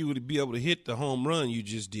didn't think you would be able to hit the home run you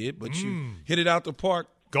just did, but you hit it out the park.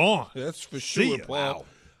 Gone. That's for sure, Paul.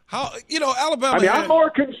 How Alabama? I mean, I'm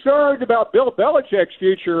more concerned about Bill Belichick's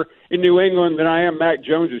future in New England than I am Mac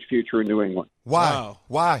Jones's future in New England. Why?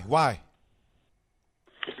 Wow. Why?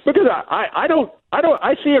 Because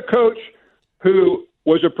I see a coach who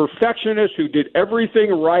was a perfectionist, who did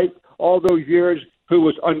everything right all those years, who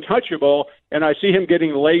was untouchable, and I see him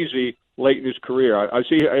getting lazy late in his career. I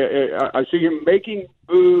see him making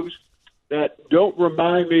moves that don't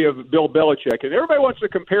remind me of Bill Belichick. And everybody wants to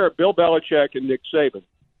compare Bill Belichick and Nick Saban.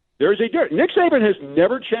 Nick Saban has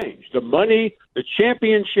never changed. The money, the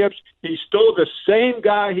championships, he's still the same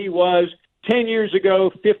guy he was 10 years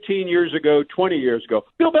ago, 15 years ago, 20 years ago.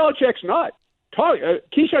 Bill Belichick's not.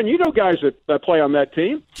 Keyshawn, you know guys that play on that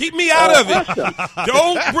team. Keep me out of it.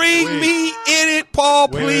 Don't bring me in it, Paul,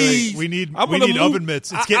 please. We need oven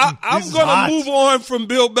mitts. It's getting I'm going to move on from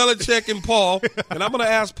Bill Belichick and Paul, and I'm going to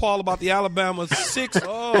ask Paul about the Alabama 6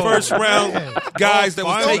 first-round guys that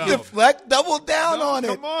was taken. Deflect, double down on it.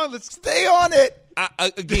 Come on, let's stay on it.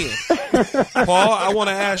 Again, Paul, I want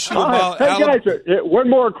to ask you about hey, Alabama. guys, one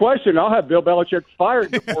more question. I'll have Bill Belichick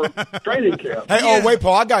fired before training camp. Hey, oh wait,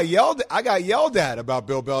 Paul, I got yelled at about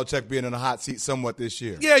Bill Belichick being in a hot seat somewhat this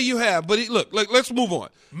year. Yeah, you have. But look, let's move on.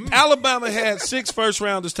 Alabama had 6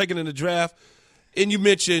 first-rounders taken in the draft, and you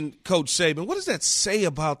mentioned Coach Saban. What does that say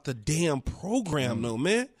about the damn program, though,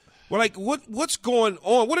 man? We're like, what's going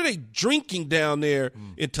on? What are they drinking down there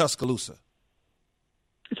in Tuscaloosa?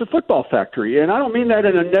 It's a football factory, and I don't mean that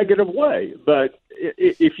in a negative way. But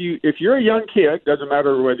if you're a young kid, doesn't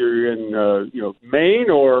matter whether you're in Maine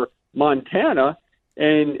or Montana,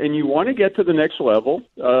 and you want to get to the next level,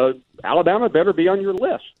 Alabama better be on your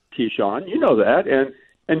list, Keyshawn. You know that.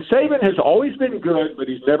 And Saban has always been good, but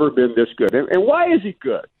he's never been this good. And why is he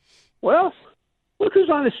good? Well, look who's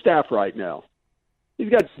on his staff right now. He's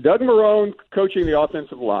got Doug Marrone coaching the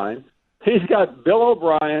offensive line. He's got Bill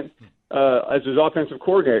O'Brien as his offensive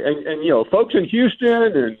coordinator. And folks in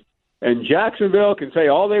Houston and Jacksonville can say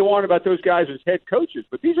all they want about those guys as head coaches,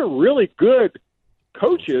 but these are really good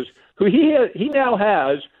coaches who he now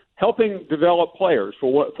has helping develop players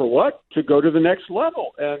for what? To go to the next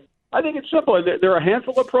level. And I think it's simple. There are a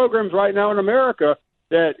handful of programs right now in America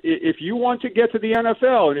that if you want to get to the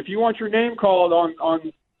NFL and if you want your name called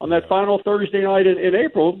on on that final Thursday night in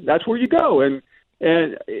April, that's where you go. And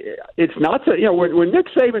it's not so, when Nick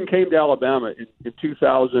Saban came to Alabama in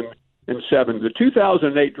 2007, the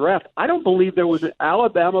 2008 draft, I don't believe there was an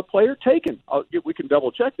Alabama player taken. We can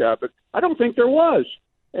double check that, but I don't think there was.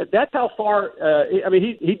 That's how far.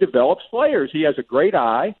 He develops players. He has a great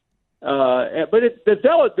eye, but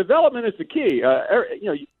development is the key.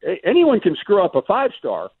 Anyone can screw up a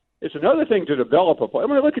 5-star. It's another thing to develop a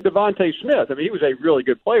player. Look at Devontae Smith. He was a really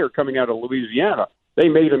good player coming out of Louisiana. They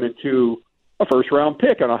made him into a first-round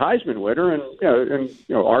pick and a Heisman winner, and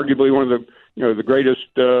arguably one of the greatest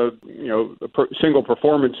single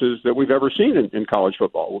performances that we've ever seen in college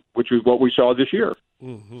football, which is what we saw this year.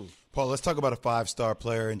 Mm-hmm. Paul, let's talk about a 5-star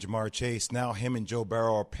player in Jamar Chase. Now him and Joe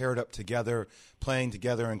Burrow are paired up together, playing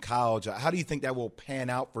together in college. How do you think that will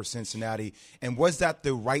pan out for Cincinnati, and was that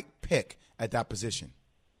the right pick at that position?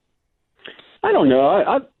 I don't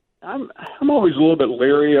know. I'm always a little bit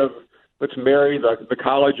leery of let's marry the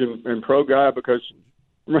college and pro guy, because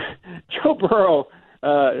Joe Burrow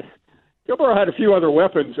had a few other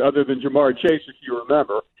weapons other than Jamar Chase, if you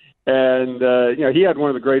remember, and he had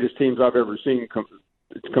one of the greatest teams I've ever seen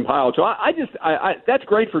compiled. So I that's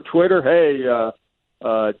great for Twitter. Hey,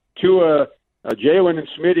 Tua, Jalen and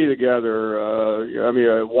Smitty together.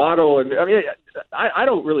 Waddle, and I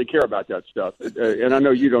don't really care about that stuff, and I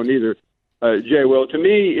know you don't either. Jay Will, to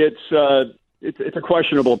me, it's a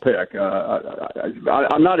questionable pick.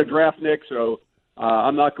 I'm not a draft Nick, so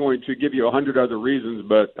I'm not going to give you 100 other reasons,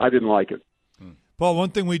 but I didn't like it. Paul, one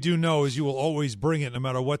thing we do know is you will always bring it no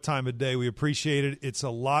matter what time of day. We appreciate it. It's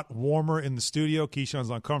a lot warmer in the studio.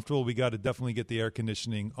 Keyshawn's uncomfortable. We got to definitely get the air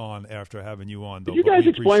conditioning on after having you on. Did you guys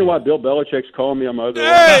explain why Bill Belichick's calling me on my other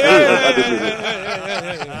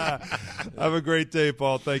Have a great day,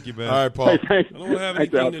 Paul. Thank you, man. All right, Paul. Hey, thanks.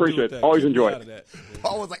 I appreciate it. Always enjoy it.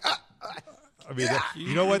 Paul was like,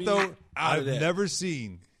 you know what, though? I've never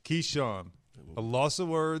seen Keyshawn a loss of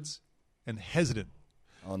words and hesitant.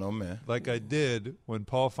 Oh, no, man. Like I did when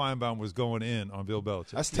Paul Finebaum was going in on Bill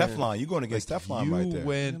Belichick. That's Teflon. You're going against Teflon right there.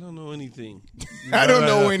 I don't know anything. I don't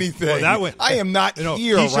know anything. Well, that went, I am not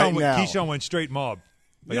here right now. Keyshawn went straight mob.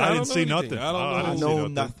 I didn't see nothing. I don't know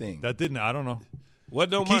nothing. That didn't. I don't know.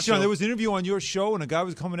 What don't Keyshawn, there was an interview on your show, and a guy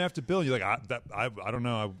was coming after Bill. And you're like, I don't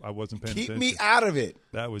know. I wasn't paying attention. Keep me out of it.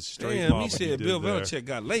 That was straight Damn, mob. he said Bill Belichick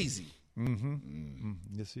got lazy. Mm-hmm.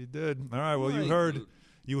 Yes, he did. All right, well,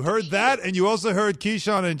 you heard that, and you also heard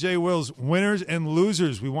Keyshawn and Jay Will's winners and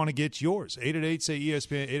losers. We want to get yours.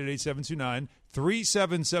 888-SAY-ESPN,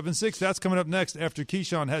 888-729-3776. That's coming up next after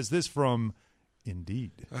Keyshawn has this from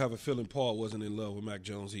Indeed. I have a feeling Paul wasn't in love with Mac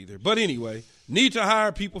Jones either. But anyway, need to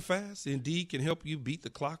hire people fast? Indeed can help you beat the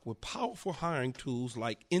clock with powerful hiring tools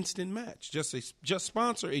like Instant Match. Just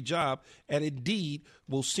sponsor a job at Indeed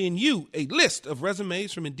will send you a list of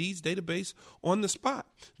resumes from Indeed's database on the spot.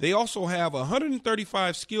 They also have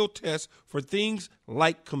 135 skill tests for things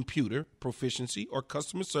like computer proficiency or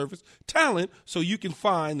customer service talent, so you can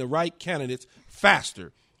find the right candidates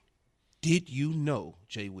faster. Did you know,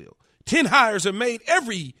 Jay Will, 10 hires are made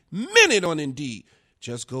every minute on Indeed?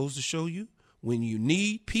 Just goes to show you, when you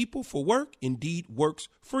need people for work, Indeed works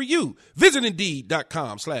for you. Visit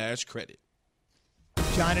Indeed.com/credit.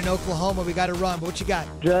 John in Oklahoma, we got to run. But what you got?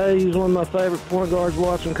 Jay, he's one of my favorite point guards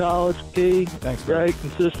watching college. Key, thanks, bro. Great,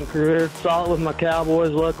 consistent career. Solid with my Cowboys,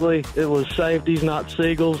 luckily. It was safeties, not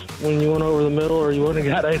Seagulls, when you went over the middle or you wouldn't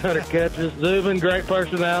have got 800 catches. Zubin, great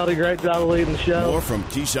personality, great job of leading the show. More from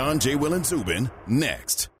Keyshawn, J. Will, and Zubin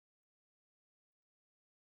next.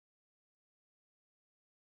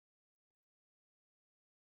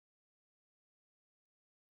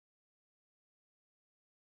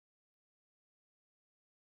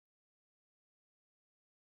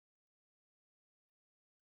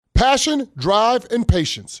 Passion, drive, and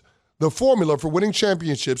patience. The formula for winning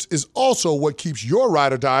championships is also what keeps your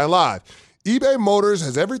ride or die alive. eBay Motors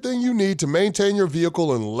has everything you need to maintain your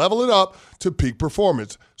vehicle and level it up to peak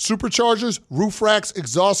performance. Superchargers, roof racks,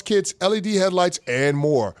 exhaust kits, LED headlights, and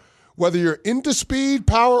more. Whether you're into speed,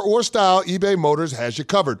 power, or style, eBay Motors has you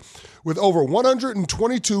covered. With over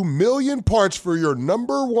 122 million parts for your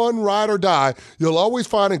number one ride or die, you'll always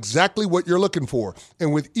find exactly what you're looking for.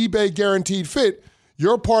 And with eBay Guaranteed Fit,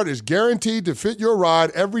 your part is guaranteed to fit your ride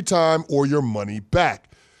every time or your money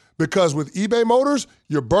back. Because with eBay Motors,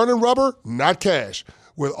 you're burning rubber, not cash.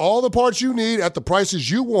 With all the parts you need at the prices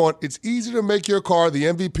you want, it's easy to make your car the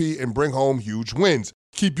MVP and bring home huge wins.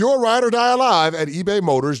 Keep your ride or die alive at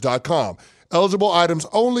ebaymotors.com. Eligible items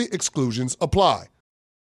only. Exclusions apply.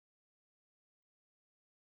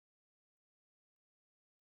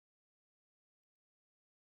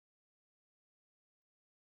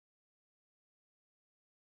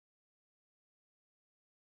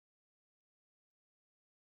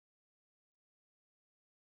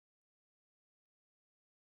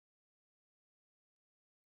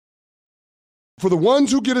 For the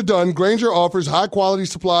ones who get it done, Grainger offers high-quality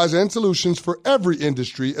supplies and solutions for every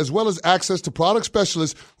industry, as well as access to product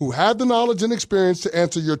specialists who have the knowledge and experience to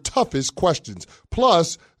answer your toughest questions.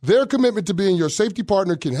 Plus, their commitment to being your safety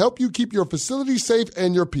partner can help you keep your facility safe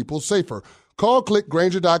and your people safer. Call, click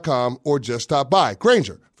Grainger.com, or just stop by.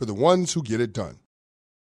 Grainger, for the ones who get it done.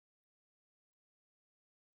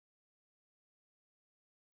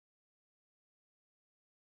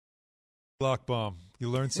 Lock bomb. You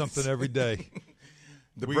learn something every day.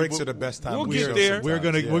 The breaks are the best time. We'll get there. We're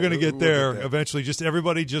gonna get there eventually. Just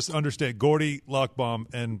everybody, just understand. Gordy Lockbaum,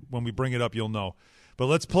 and when we bring it up, you'll know. But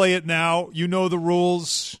let's play it now. You know the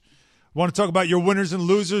rules. Want to talk about your winners and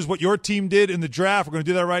losers? What your team did in the draft? We're gonna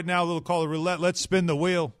do that right now. A little call of roulette. Let's spin the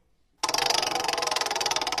wheel.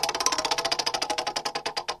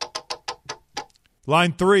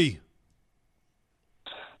 Line 3.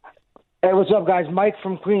 Hey, what's up, guys? Mike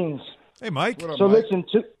from Queens. Hey, Mike. So listen,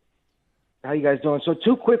 how you guys doing? So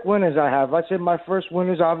 2 quick winners I have. I said my first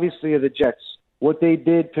winners obviously are the Jets. What they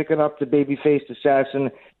did picking up the baby-faced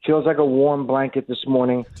assassin feels like a warm blanket this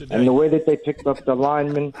morning. Today. And the way that they picked up the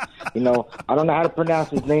lineman, I don't know how to pronounce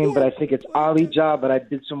his name, but I think it's Ali Ja, but I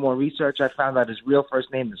did some more research. I found out his real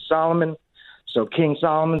first name is Solomon. So King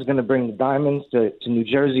Solomon's going to bring the Diamonds to New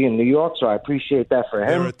Jersey and New York, so I appreciate that for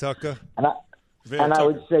him. Vera Tucker. And I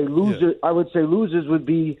would say losers would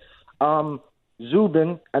be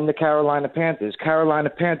Zubin and the Carolina Panthers. Carolina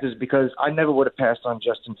Panthers, because I never would have passed on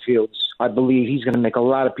Justin Fields. I believe he's going to make a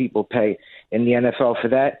lot of people pay in the NFL for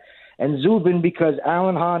that. And Zubin, because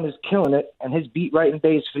Alan Hahn is killing it, and his beat writing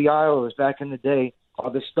days for the Iowas back in the day are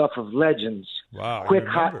the stuff of legends. Wow. Quick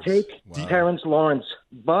hot take, Terrence Lawrence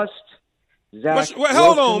bust. Zach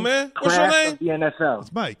hold on, man. What's your name? Of the NFL.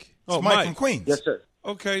 It's Mike. It's Mike from Queens. Yes, sir.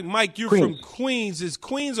 Okay, Mike, you're Queens. from Queens. Is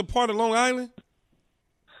Queens a part of Long Island?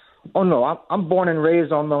 Oh, no, I'm born and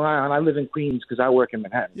raised on Long Island. I live in Queens because I work in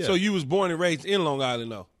Manhattan. Yeah. So you was born and raised in Long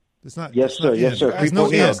Island, though? It's not. Yes, sir. Yes, sir. There's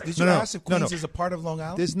no in. Did you ask if Queens is a part of Long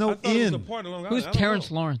Island? There's no I thought it was in. a part of Long Who's Island.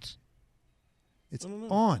 Terrence Lawrence? It's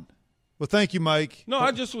on. Well, thank you, Mike. No,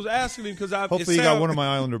 I just was asking him because hopefully you got one of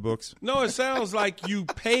my Islander books. No, it sounds like you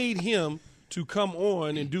paid him to come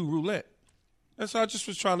on and do roulette. That's all. I just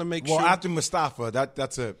was trying to make sure. Well, after Mustafa,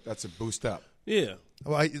 that's a boost up. Yeah.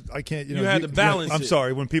 Well, I can't. You had to balance I'm it.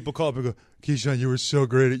 sorry. When people call up and go, Keyshawn, you were so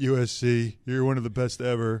great at USC. You're one of the best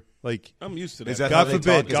ever. Like, I'm used to that. Is that God how they forbid.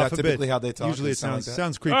 talk? God Is that forbid. typically how they talk? Usually it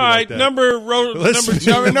sounds creepy. All right, like that. number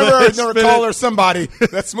caller, somebody.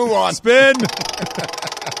 Let's move on. Spin.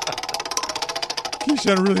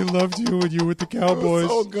 Keyshawn really loved you when you were with the Cowboys.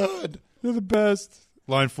 So good. They're the best.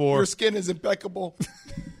 Line 4. Your skin is impeccable.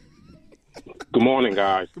 Good morning,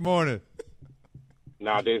 guys. Good morning.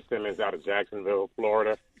 Nowadays Simmons out of Jacksonville,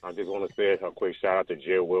 Florida. I just want to say a quick shout out to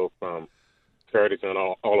Jay Will from Curtis and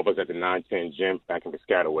all of us at the 910 gym back in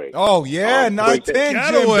Piscataway. Oh, yeah,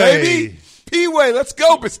 910 gym, baby. P-Way, let's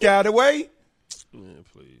go, Piscataway.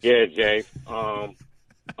 Yeah, Jay. On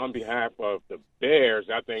behalf of the Bears,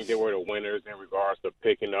 I think they were the winners in regards to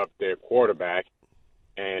picking up their quarterback.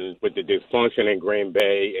 And with the dysfunction in Green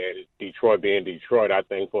Bay and Detroit being Detroit, I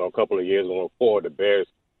think for a couple of years going forward, the Bears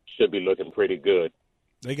should be looking pretty good.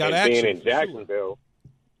 They got and action.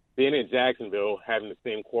 Being in Jacksonville, having the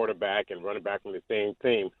same quarterback and running back from the same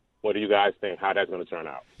team, what do you guys think how that's going to turn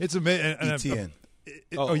out? It's amazing. ETN.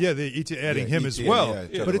 Adding him as ETN, well.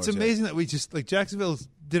 yeah, but it's amazing that we just Jacksonville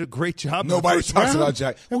did a great job. Nobody talks about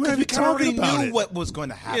Jack. Well, because we kind of already about knew it. what was going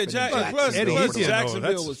to happen. Yeah, plus Eddie,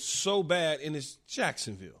 Jacksonville was so bad, and it's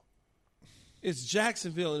Jacksonville. It's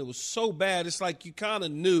Jacksonville, and it was so bad. It's like you kind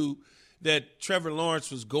of knew that Trevor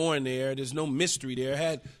Lawrence was going there. There's no mystery there.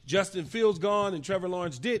 Had Justin Fields gone and Trevor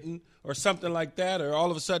Lawrence didn't, or something like that, or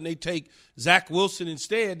all of a sudden they take Zach Wilson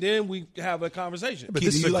instead, then we have a conversation. But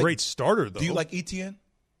this is a great starter, though. Do you like ETN?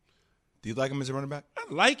 Do you like him as a running back? I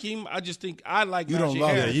like him. I just think I like you Najee don't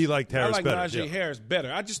love Harris. Yeah, you liked Harris I like better. Najee Harris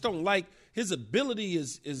better. I just don't like his ability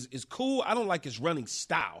is cool. I don't like his running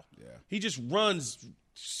style. Yeah. He just runs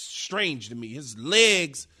strange to me. His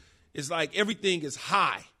legs is like everything is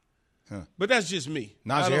high. Huh. But that's just me.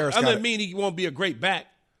 Najee Harris doesn't mean he won't be a great back.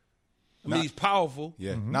 I mean, he's powerful.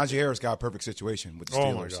 Yeah, Najee Harris got a perfect situation with the Steelers.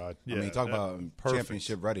 Oh, my God. Yeah, I mean, talk about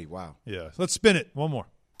championship ready. Wow. Yeah. Let's spin it. One more.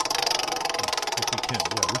 If we can.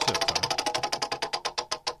 Yeah, we should have time.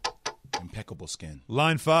 Impeccable skin.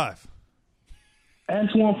 Line 5.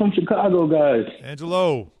 Antoine from Chicago, guys.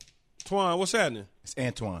 Angelo. Twan, what's happening? It's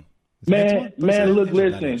Antoine. Man, look,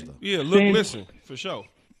 listen. Yeah, listen, for sure.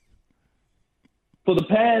 For the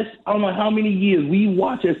past, I don't know how many years, we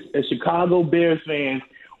watch as Chicago Bears fans,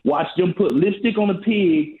 watch them put lipstick on a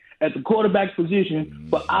pig at the quarterback position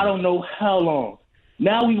for I don't know how long.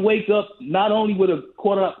 Now we wake up not only with a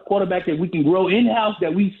quarterback that we can grow in-house,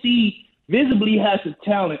 that we see visibly has the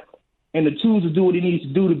talent and the tools to do what he needs to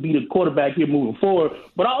do to be the quarterback here moving forward,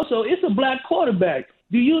 but also it's a black quarterback.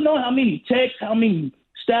 Do you know how many texts, how many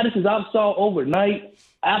statuses I saw overnight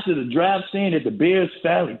after the draft saying that the Bears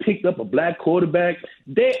family picked up a black quarterback?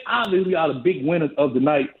 They obviously are the big winners of the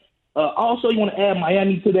night. Also, you want to add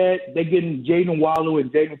Miami to that. They're getting Jaden Waller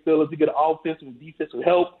and Jaden Phillips to get offensive and defensive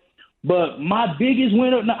help. But my biggest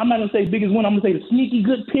winner, I'm not going to say biggest winner, I'm going to say the sneaky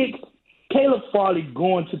good pick, Caleb Farley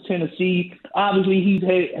going to Tennessee. Obviously, he's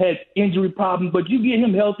had injury problems, but you get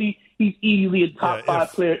him healthy, he's easily a top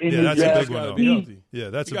 5 player in the draft. That's a big one. That's a big one.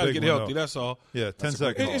 You got to get healthy, that's all. Yeah, 10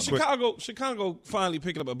 seconds. And Chicago finally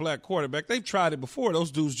picking up a black quarterback. They've tried it before. Those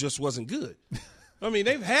dudes just wasn't good. I mean,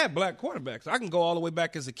 they've had black quarterbacks. I can go all the way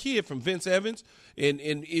back as a kid from Vince Evans, and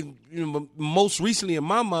most recently in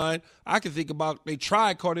my mind, I can think about they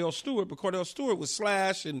tried Cordell Stewart, but Cordell Stewart was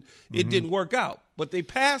slashed, and it didn't work out. But they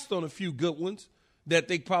passed on a few good ones that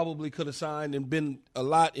they probably could have signed and been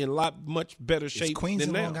much better shape Queens than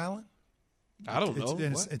in now. Long Island? I don't know.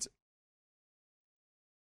 It's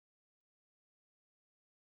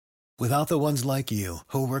Without the ones like you,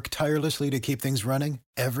 who work tirelessly to keep things running,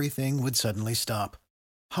 everything would suddenly stop.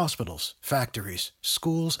 Hospitals, factories,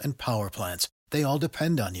 schools, and power plants, they all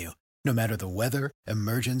depend on you. No matter the weather,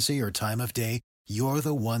 emergency, or time of day, you're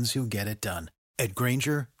the ones who get it done. At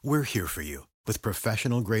Grainger, we're here for you with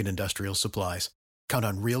professional-grade industrial supplies. Count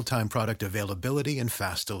on real-time product availability and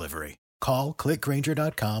fast delivery. Call, click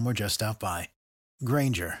Grainger.com, or just stop by.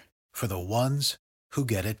 Grainger, for the ones who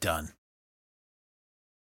get it done.